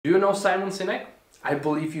Do you know Simon Sinek? I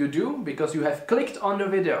believe you do, because you have clicked on the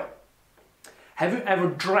video. Have you ever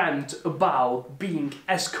dreamt about being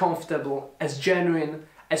as comfortable, as genuine,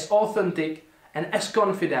 as authentic, and as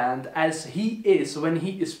confident as he is when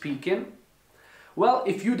he is speaking? Well,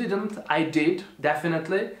 if you didn't, I did,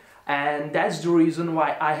 definitely. And that's the reason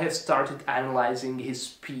why I have started analyzing his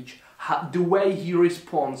speech, the way he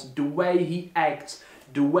responds, the way he acts,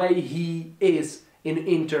 the way he is in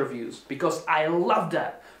interviews, because I love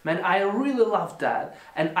that. Man, I really love that,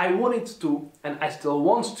 and I wanted to, and I still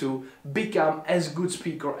want to, become as good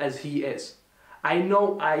speaker as he is. I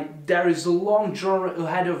know there is a long journey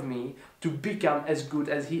ahead of me to become as good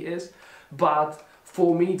as he is, but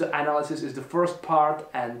for me the analysis is the first part,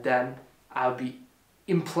 and then I'll be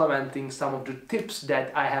implementing some of the tips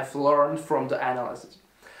that I have learned from the analysis.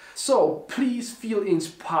 So please feel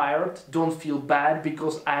inspired, don't feel bad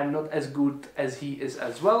because I'm not as good as he is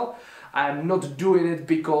as well. I'm not doing it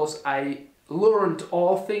because I learned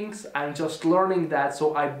all things, I'm just learning that,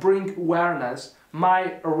 so I bring awareness,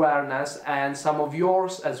 my awareness and some of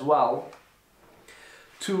yours as well,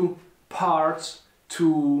 to parts,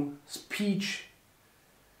 to speech,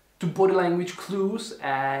 to body language clues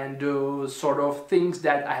and sort of things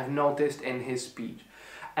that I have noticed in his speech.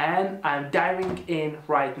 And I'm diving in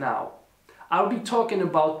right now. I'll be talking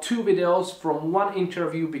about two videos from one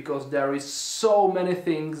interview because there is so many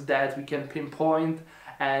things that we can pinpoint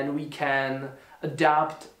and we can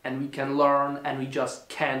adapt and we can learn and we just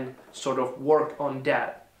can sort of work on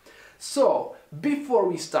that. So before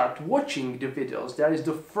we start watching the videos, there is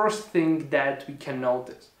the first thing that we can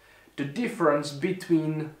notice. The difference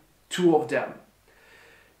between two of them.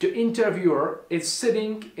 The interviewer is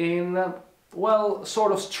sitting in well,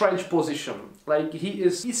 sort of strange position. Like he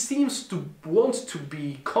seems to want to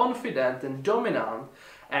be confident and dominant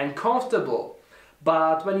and comfortable,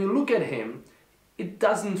 but when you look at him, it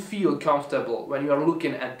doesn't feel comfortable when you are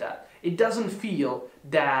looking at that. It doesn't feel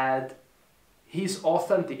that he's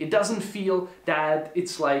authentic. It doesn't feel that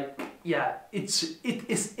it's like, yeah, it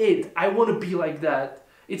is it. I want to be like that.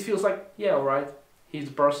 It feels like, yeah, alright, he's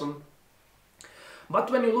the person.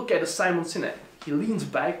 But when you look at Simon Sinek, he leans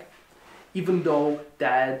back. Even though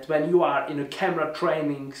that when you are in a camera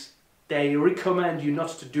trainings, they recommend you not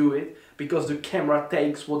to do it because the camera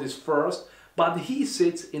takes what is first, but he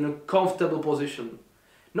sits in a comfortable position.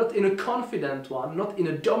 Not in a confident one, not in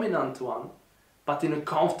a dominant one, but in a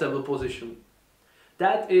comfortable position.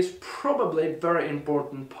 That is probably a very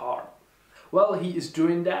important part. Well, he is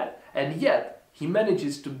doing that, and yet he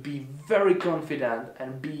manages to be very confident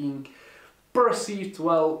and being perceived,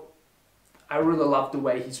 well, I really love the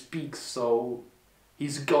way he speaks, so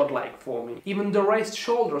he's godlike for me. Even the raised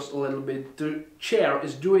shoulders a little bit, the chair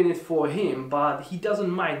is doing it for him, but he doesn't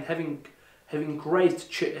mind having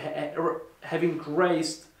raised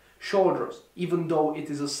shoulders, even though it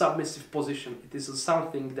is a submissive position. It is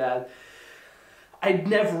something that I'd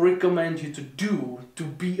never recommend you to do to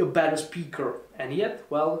be a better speaker, and yet,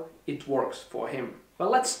 well, it works for him. Well,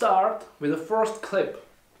 let's start with the first clip.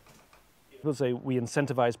 People say we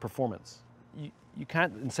incentivize performance. You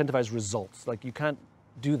can't incentivize results, like you can't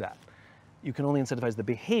do that. You can only incentivize the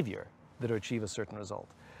behavior that will achieve a certain result.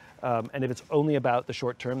 And if it's only about the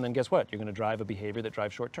short term, then guess what? You're going to drive a behavior that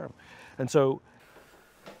drives short term. And so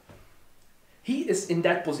he is in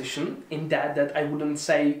that position, in that I wouldn't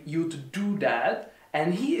say you to do that,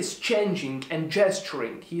 and he is changing and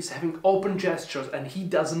gesturing. He's having open gestures and he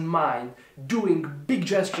doesn't mind doing big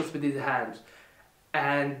gestures with his hands.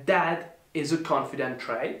 And that is a confident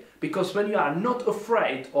trait, because when you are not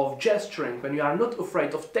afraid of gesturing, when you are not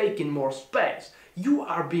afraid of taking more space, you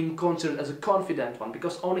are being considered as a confident one,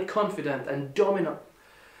 because only confident and dominant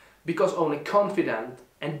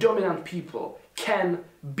people can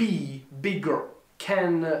be bigger,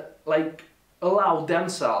 can like allow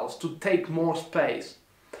themselves to take more space,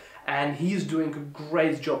 and he's doing a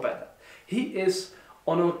great job at that. He is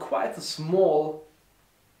on a quite a small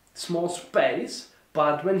space,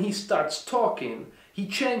 but when he starts talking, he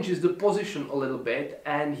changes the position a little bit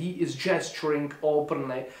and he is gesturing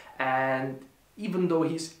openly, and even though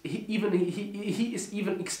he is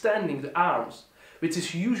even extending the arms, which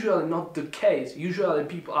is usually not the case. Usually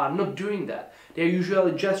people are not doing that. They are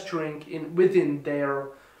usually gesturing within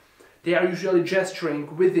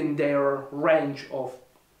their range of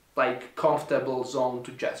like comfortable zone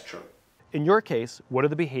to gesture. in your case, what are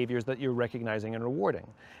the behaviors that you're recognizing and rewarding?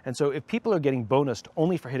 And so if people are getting bonused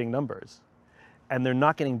only for hitting numbers, and they're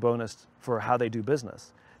not getting bonused for how they do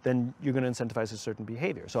business, then you're going to incentivize a certain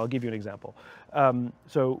behavior. So I'll give you an example.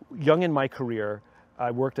 So young in my career,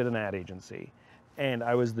 I worked at an ad agency, and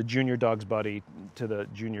I was the junior dog's buddy to the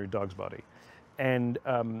junior dog's buddy. And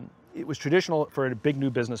it was traditional for a big new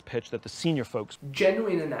business pitch that the senior folks...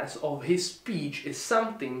 Genuineness of his speech is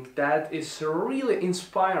something that is really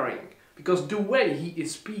inspiring, because the way he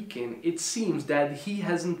is speaking, it seems that he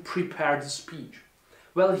hasn't prepared the speech.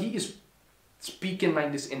 Well, he is speaking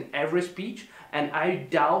like this in every speech, and I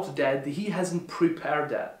doubt that he hasn't prepared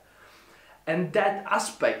that. And that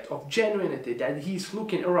aspect of genuinity, that he's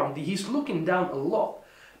looking around, he's looking down a lot.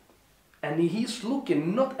 And he's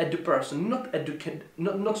looking not at the person, not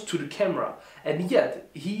to the camera, and yet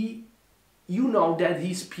you know that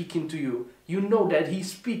he's speaking to you. You know that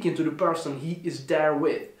he's speaking to the person he is there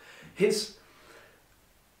with. His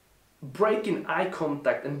breaking eye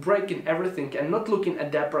contact and breaking everything and not looking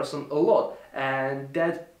at that person a lot, and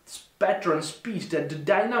that pattern speech, that the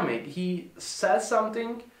dynamic. He says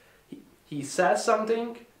something, he says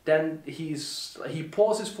something. Then he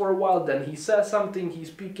pauses for a while, then he says something, he's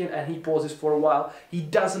speaking, and he pauses for a while. He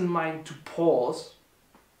doesn't mind to pause.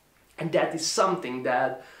 And that is something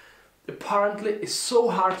that apparently is so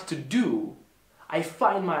hard to do. I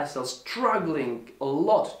find myself struggling a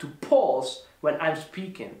lot to pause when I'm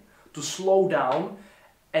speaking, to slow down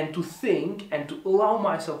and to think, and to allow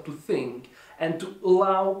myself to think, and to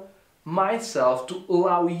allow myself, to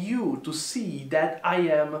allow you to see that I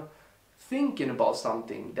am thinking about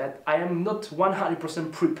something, that I am not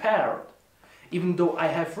 100% prepared. Even though I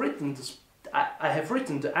have written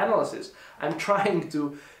the analysis, I'm trying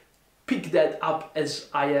to pick that up as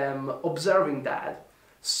I am observing that,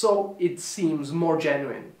 so it seems more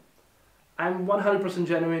genuine. I'm 100%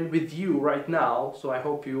 genuine with you right now, so I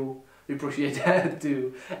hope you appreciate that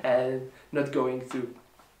too, and not going through.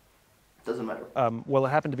 Doesn't matter. Well, it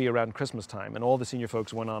happened to be around Christmas time, and all the senior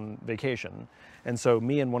folks went on vacation. And so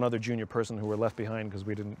me and one other junior person who were left behind because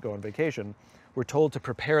we didn't go on vacation were told to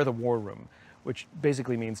prepare the war room, which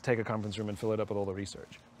basically means take a conference room and fill it up with all the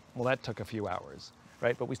research. Well, that took a few hours,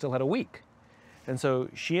 right? But we still had a week. And so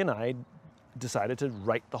she and I decided to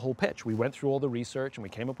write the whole pitch. We went through all the research and we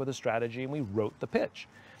came up with a strategy and we wrote the pitch.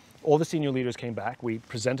 All the senior leaders came back, we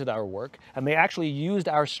presented our work, and they actually used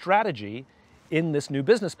our strategy in this new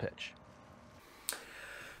business pitch.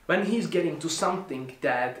 When he's getting to something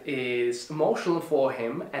that is emotional for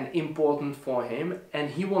him and important for him, and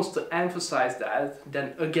he wants to emphasize that,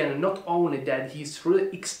 then again, not only that he's really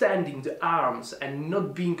extending the arms and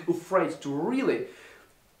not being afraid to really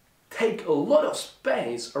take a lot of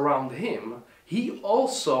space around him, he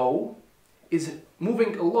also is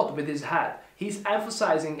moving a lot with his head. He's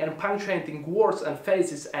emphasizing and punctuating words and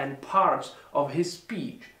phrases and parts of his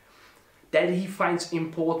speech that he finds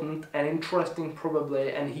important and interesting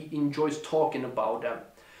probably, and he enjoys talking about them.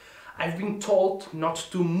 I've been told not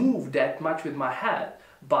to move that much with my head,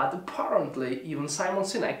 but apparently even Simon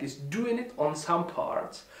Sinek is doing it on some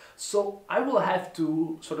parts. So I will have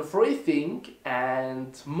to sort of rethink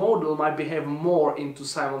and model my behavior more into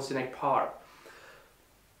Simon Sinek part.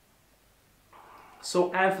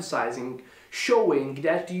 So emphasizing, showing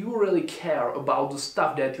that you really care about the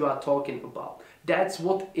stuff that you are talking about. That's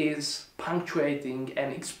what is punctuating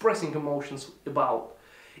and expressing emotions about.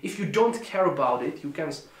 If you don't care about it, you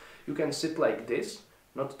can sit like this,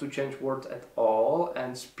 not to change words at all,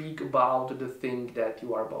 and speak about the thing that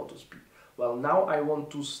you are about to speak. Well, now I want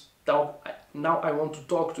to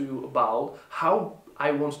talk to you about how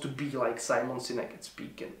I want to be like Simon Sinek at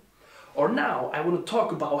speaking. Or now I want to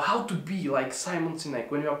talk about how to be like Simon Sinek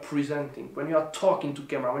when you are presenting, when you are talking to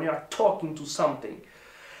camera, when you are talking to something.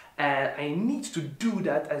 And I need to do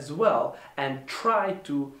that as well and try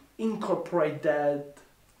to incorporate that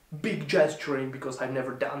big gesturing, because I've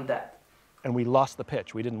never done that. And we lost the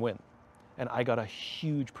pitch, we didn't win. And I got a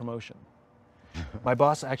huge promotion. My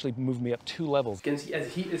boss actually moved me up 2 levels. You can see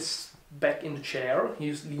as he is back in the chair,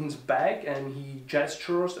 he leans back and he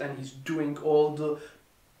gestures and he's doing all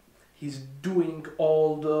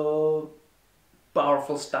the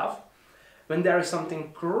powerful stuff. When there is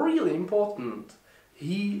something really important,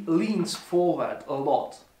 he leans forward a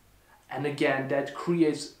lot. And again, that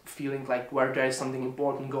creates a feeling like where there is something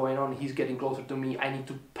important going on, he's getting closer to me, I need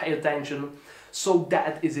to pay attention. So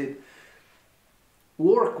that is it.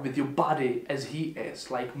 Work with your body as he is,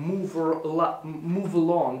 like move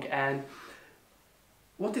along. And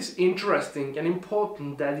what is interesting and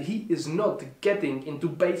important, that he is not getting into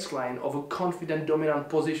baseline of a confident dominant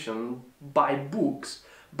position by books,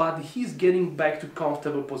 but he's getting back to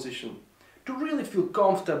comfortable position, to really feel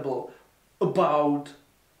comfortable about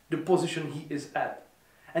the position he is at.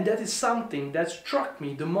 And that is something that struck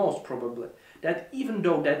me the most probably, that even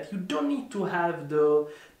though that you don't need to have the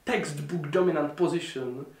textbook dominant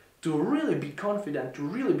position to really be confident, to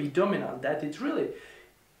really be dominant, that it really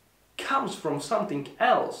comes from something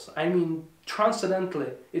else. I mean, transcendently,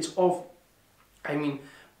 it's of, I mean,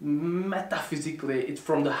 metaphysically, it's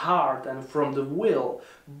from the heart and from the will,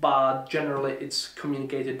 but generally it's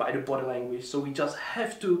communicated by the body language. So we just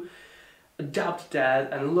have to adapt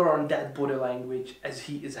that and learn that body language as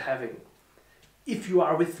he is having. If you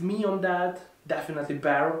are with me on that, definitely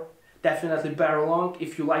bear along.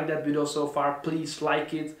 If you like that video so far, please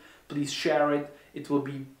like it, please share it. It will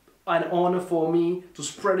be an honor for me to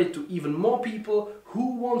spread it to even more people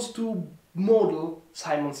who wants to model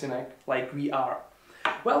Simon Sinek like we are.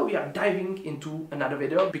 Well, we are diving into another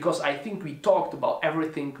video because I think we talked about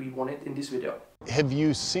everything we wanted in this video. Have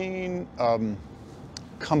you seen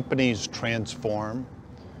companies transform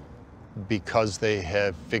because they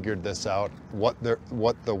have figured this out, what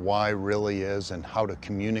the why really is and how to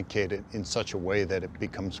communicate it in such a way that it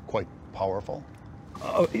becomes quite powerful?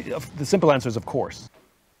 The simple answer is of course.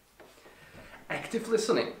 Active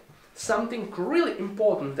listening. Something really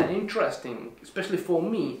important and interesting, especially for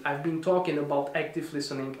me. I've been talking about active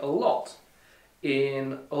listening a lot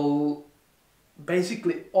in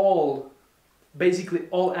basically all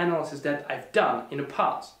analysis that I've done in the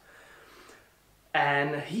past.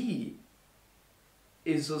 And he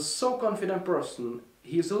is a so confident person,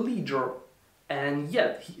 he is a leader, and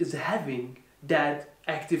yet he is having that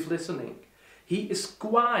active listening. He is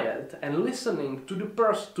quiet and listening to the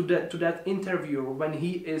person, to that interviewer when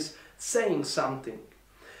he is saying something.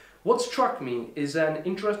 What struck me is that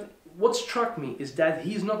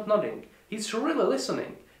he's not nodding. He's really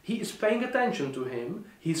listening. He is paying attention to him.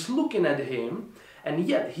 He's looking at him, and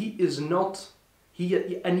yet he is not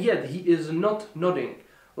nodding.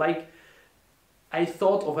 Like, I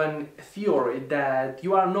thought of a theory that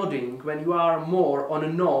you are nodding when you are more on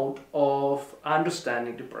a note of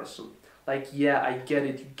understanding the person. Like, yeah, I get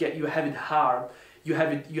it, you have it hard, you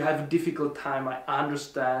have a difficult time, I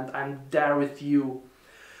understand, I'm there with you.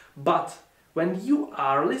 But when you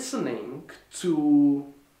are listening to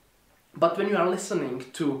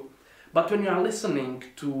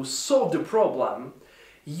solve the problem,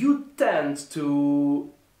 you tend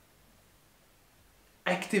to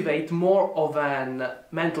activate more of an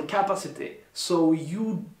mental capacity, so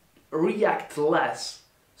you react less,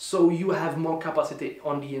 so you have more capacity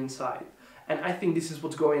on the inside. And I think this is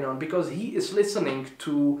what's going on, because he is listening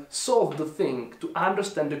to solve the thing, to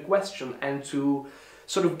understand the question, and to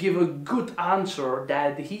sort of give a good answer,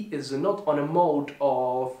 that he is not on a mode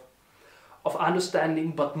of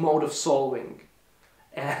understanding, but mode of solving.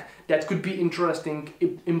 That could be interesting,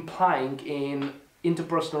 implying in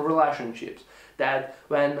interpersonal relationships, that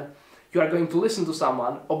when you are going to listen to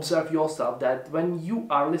someone, observe yourself, that when you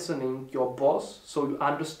are listening your boss, so you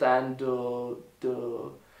understand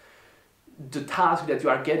the task that you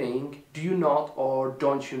are getting, do you not or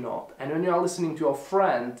don't you not? And when you are listening to your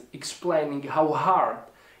friend explaining how hard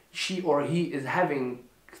she or he is having,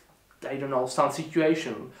 I don't know, some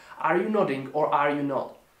situation, are you nodding or are you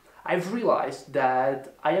not? I've realized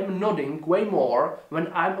that I am nodding way more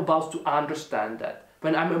when I'm about to understand that,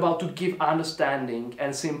 when I'm about to give understanding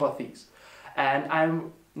and sympathies. And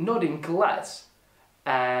I'm nodding less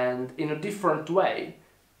and in a different way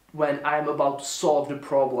when I'm about to solve the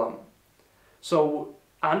problem. So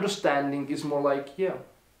understanding is more like, yeah,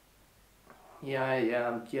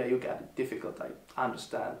 you got it, difficult, I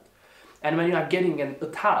understand. And when you are getting a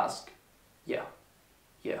task, yeah,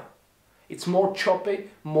 it's more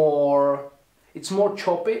choppy, it's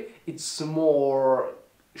more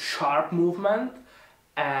sharp movement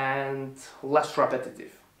and less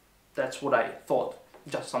repetitive. That's what I thought,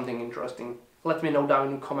 just something interesting. Let me know down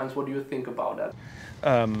in the comments what do you think about that.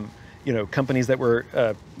 You know, companies that were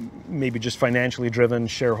maybe just financially driven,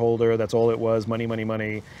 shareholder, that's all it was, money, money,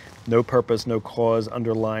 money, no purpose, no cause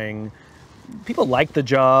underlying. People liked the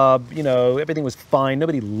job, you know, everything was fine,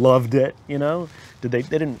 nobody loved it, you know. They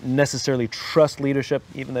didn't necessarily trust leadership,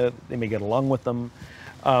 even though they may get along with them.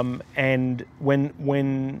 And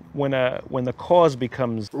when the cause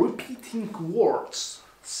becomes... Repeating words,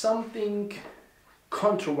 something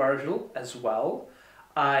controversial as well.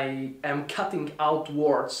 I am cutting out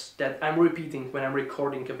words that I'm repeating when I'm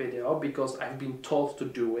recording a video because I've been told to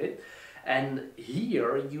do it. And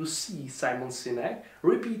here you see Simon Sinek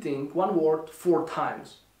repeating one word 4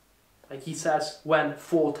 times. Like he says when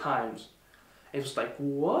 4 times. It was like,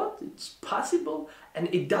 what? It's possible?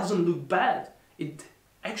 And it doesn't look bad. It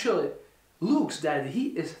actually looks that he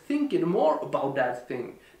is thinking more about that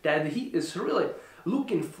thing. That he is really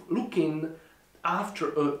looking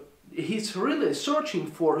after he's really searching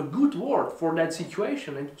for a good word for that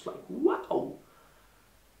situation. And it was like, wow.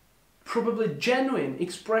 Probably genuine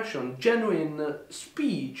expression, genuine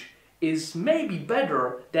speech is maybe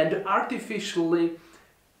better than the artificially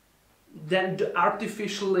than the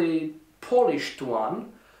artificially polished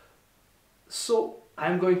one. So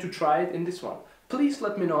I'm going to try it in this one. Please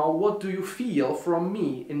let me know what do you feel from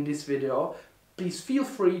me in this video. Please feel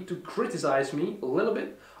free to criticize me a little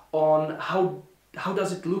bit on how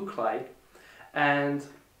does it look like, and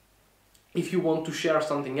if you want to share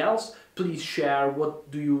something else, please share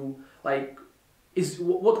what do you like,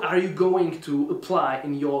 what are you going to apply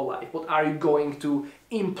in your life, what are you going to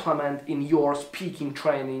implement in your speaking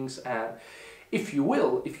trainings, and if you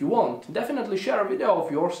want, definitely share a video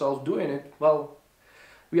of yourself doing it. Well,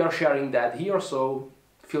 we are sharing that here, so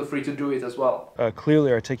feel free to do it as well.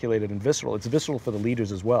 Clearly articulated and visceral. It's visceral for the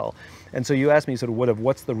leaders as well. And so you asked me sort of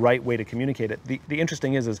what's the right way to communicate it. The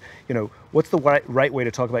interesting is you know, what's the right way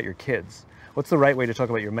to talk about your kids? What's the right way to talk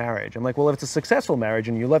about your marriage? I'm like, well, if it's a successful marriage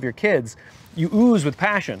and you love your kids, you ooze with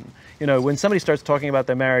passion. You know, when somebody starts talking about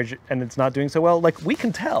their marriage and it's not doing so well, like, we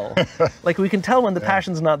can tell. Like, we can tell when the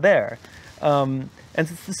passion's not there. And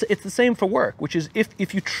it's the same for work, which is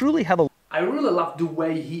if you truly have a... I really love the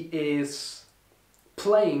way he is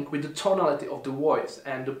playing with the tonality of the voice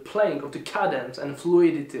and the playing of the cadence and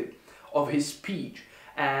fluidity of his speech.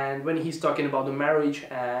 And when he's talking about the marriage,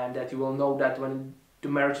 and that you will know that when the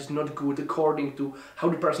marriage is not good according to how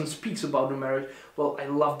the person speaks about the marriage, well, I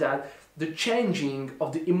love that. The changing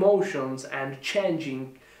of the emotions and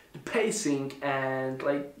changing the pacing and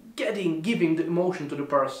like giving the emotion to the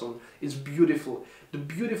person is beautiful. The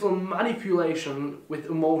beautiful manipulation with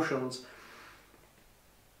emotions.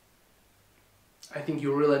 I think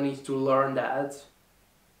you really need to learn that.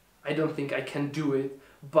 I don't think I can do it,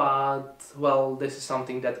 but well, this is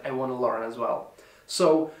something that I want to learn as well.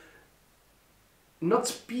 So, not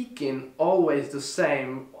speaking always the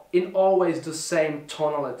same, in always the same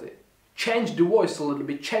tonality. Change the voice a little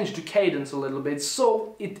bit, change the cadence a little bit,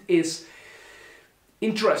 so it is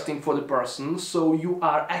interesting for the person, so you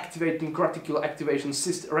are activating reticular activation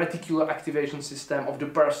system of the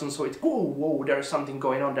person, so it, oh, whoa, there is something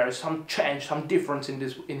going on, there is some change, some difference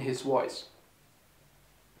in his voice.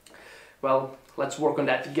 Well, let's work on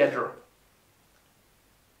that together.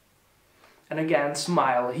 And again,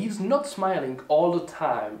 smile. He's not smiling all the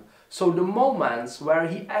time, so the moments where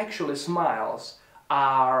he actually smiles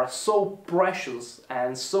are so precious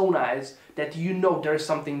and so nice that you know there's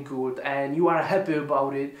something good and you are happy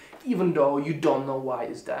about it, even though you don't know why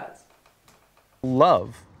is that.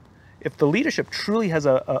 Love, if the leadership truly has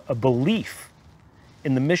a belief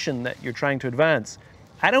in the mission that you're trying to advance,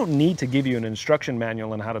 I don't need to give you an instruction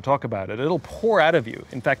manual on how to talk about it. It'll pour out of you.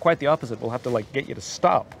 In fact, quite the opposite. We'll have to like get you to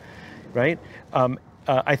stop, right?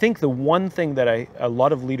 I think the one thing that a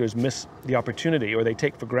lot of leaders miss the opportunity, or they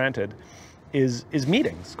take for granted, is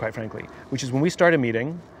meetings, quite frankly, which is when we start a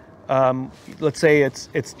meeting, let's say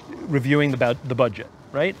it's reviewing the budget,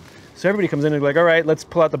 right? So everybody comes in and like, all right, let's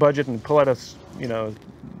pull out the budget and pull out the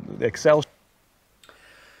Excel.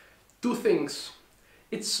 Two things.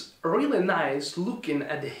 It's really nice looking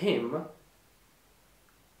at him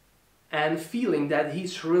and feeling that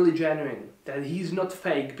he's really genuine, that he's not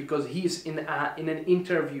fake because he's in an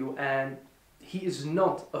interview, and he is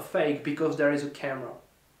not a fake because there is a camera.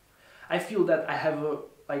 I feel that I have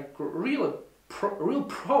real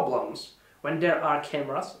problems when there are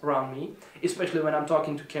cameras around me, especially when I'm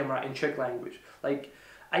talking to camera in Czech language. Like,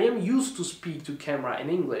 I am used to speak to camera in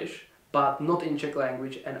English, but not in Czech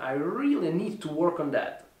language, and I really need to work on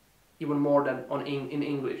that, even more than in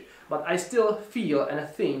English. But I still feel and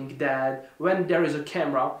think that when there is a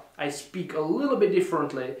camera, I speak a little bit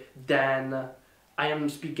differently than I am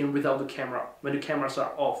speaking without the camera, when the cameras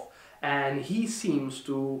are off. And he seems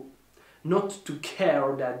to not to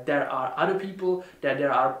care that there are other people, that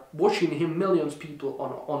there are watching him millions of people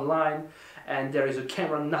online, and there is a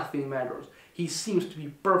camera, nothing matters. He seems to be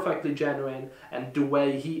perfectly genuine, and the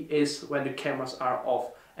way he is when the cameras are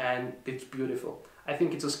off, and it's beautiful. I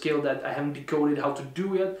think it's a skill that I haven't decoded how to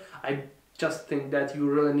do yet. I just think that you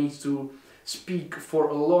really need to speak for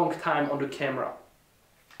a long time on the camera.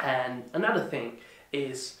 And another thing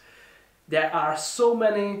is there are so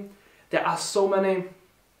many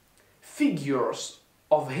figures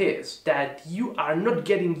of his that you are not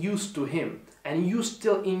getting used to him and you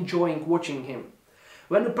still enjoying watching him.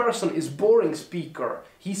 When a person is boring speaker,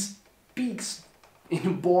 he speaks in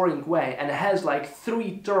a boring way and has like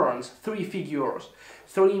 3 turns, 3 figures,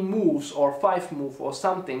 3 moves or 5 moves or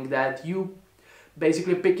something that you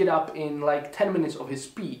basically pick it up in like 10 minutes of his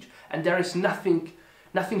speech, and there is nothing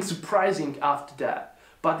surprising after that.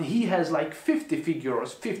 But he has like 50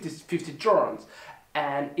 figures, 50 turns,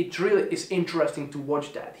 and it really is interesting to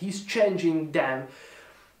watch that. He's changing them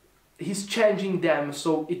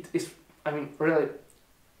so it is, I mean, really,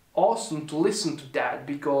 awesome to listen to that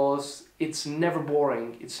because it's never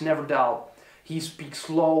boring, it's never dull. He speaks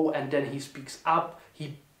low and then he speaks up.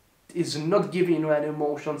 He is not giving you any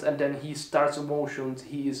emotions and then he starts emotions.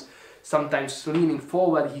 He is sometimes leaning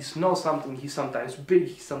forward, he knows something, he's sometimes big,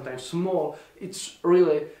 he's sometimes small. It's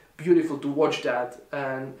really beautiful to watch that,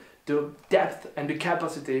 and the depth and the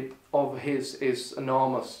capacity of his is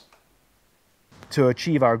enormous. To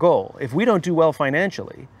achieve our goal. If we don't do well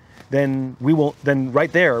financially, then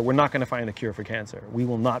right there, we're not going to find a cure for cancer. We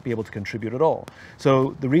will not be able to contribute at all.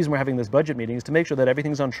 So the reason we're having this budget meeting is to make sure that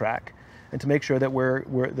everything's on track and to make sure that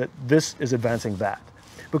that this is advancing that.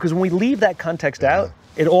 Because when we leave that context out,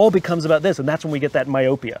 it all becomes about this, and that's when we get that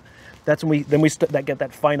myopia. That's when we get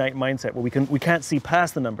that finite mindset where we can't see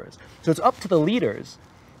past the numbers. So it's up to the leaders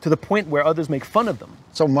to the point where others make fun of them.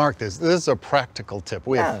 So mark this. This is a practical tip.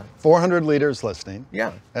 We have 400 leaders listening.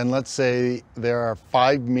 Yeah. And let's say there are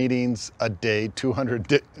 5 meetings a day,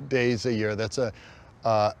 200 days a year. That's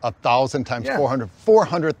 1,000 times 400,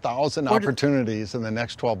 400,000 opportunities in the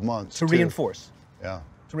next 12 months. To reinforce. Yeah.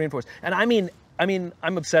 To reinforce. And I mean,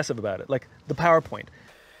 I'm obsessive about it. Like the PowerPoint.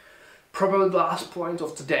 Probably the last point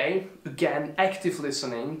of today, again, active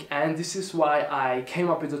listening, and this is why I came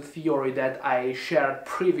up with a theory that I shared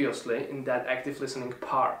previously in that active listening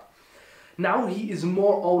part. Now he is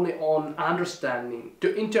more only on understanding.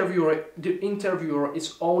 The interviewer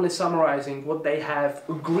is only summarizing what they have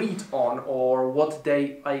agreed on or what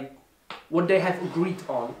they have agreed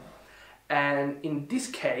on. And in this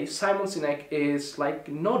case, Simon Sinek is like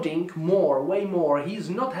nodding more, way more. He's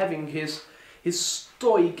not having his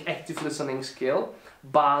stoic active listening skill,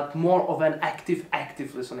 but more of an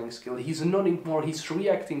active listening skill. He's nodding more, he's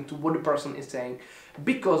reacting to what the person is saying,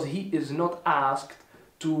 because he is not asked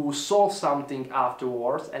to solve something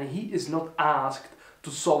afterwards, and he is not asked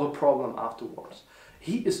to solve a problem afterwards.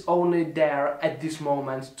 He is only there at this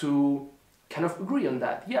moment to kind of agree on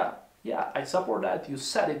that. Yeah, I support that, you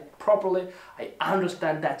said it properly, I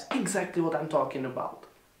understand, that's exactly what I'm talking about.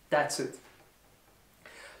 That's it.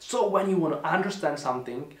 So when you want to understand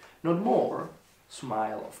something, not more,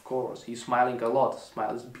 smile, of course. He's smiling a lot.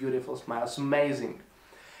 Smile is beautiful, smile is amazing.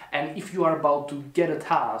 And if you are about to get a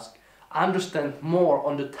task, understand more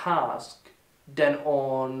on the task than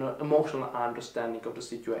on emotional understanding of the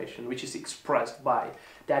situation, which is expressed by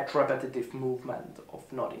that repetitive movement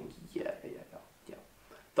of nodding. Yeah.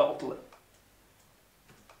 Totally.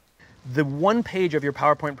 The one page of your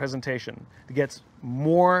PowerPoint presentation that gets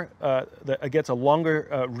more, gets a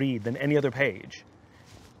longer read than any other page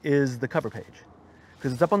is the cover page.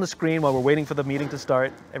 Because it's up on the screen while we're waiting for the meeting to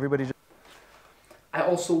start. Everybody just... I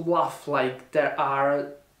also love, like, there are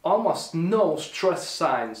almost no stress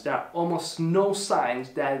signs. There are almost no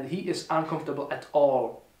signs that he is uncomfortable at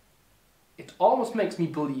all. It almost makes me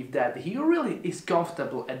believe that he really is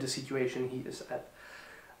comfortable at the situation he is at.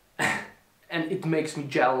 And it makes me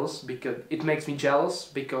jealous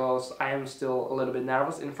because I am still a little bit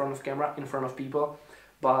nervous in front of camera, in front of people.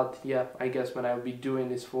 But yeah, I guess when I'll be doing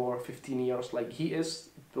this for 15 years like he is,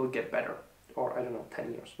 it will get better. Or I don't know,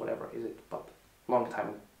 10 years, whatever is it, but long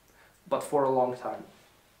time. But for a long time.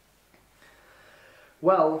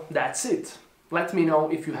 Well, that's it. Let me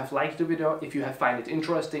know if you have liked the video, if you have find it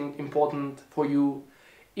interesting, important for you.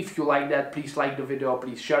 If you like that, please like the video,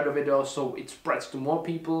 please share the video so it spreads to more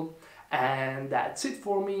people. And that's it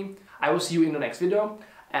for me. I will see you in the next video.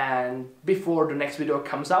 And before the next video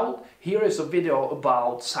comes out, here is a video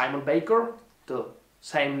about Simon Baker, the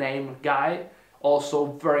same name guy. Also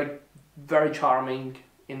very, very charming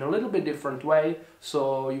in a little bit different way.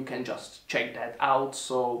 So you can just check that out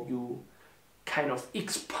so you kind of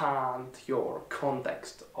expand your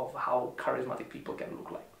context of how charismatic people can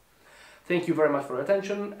look like. Thank you very much for your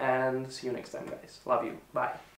attention and see you next time, guys. Love you. Bye.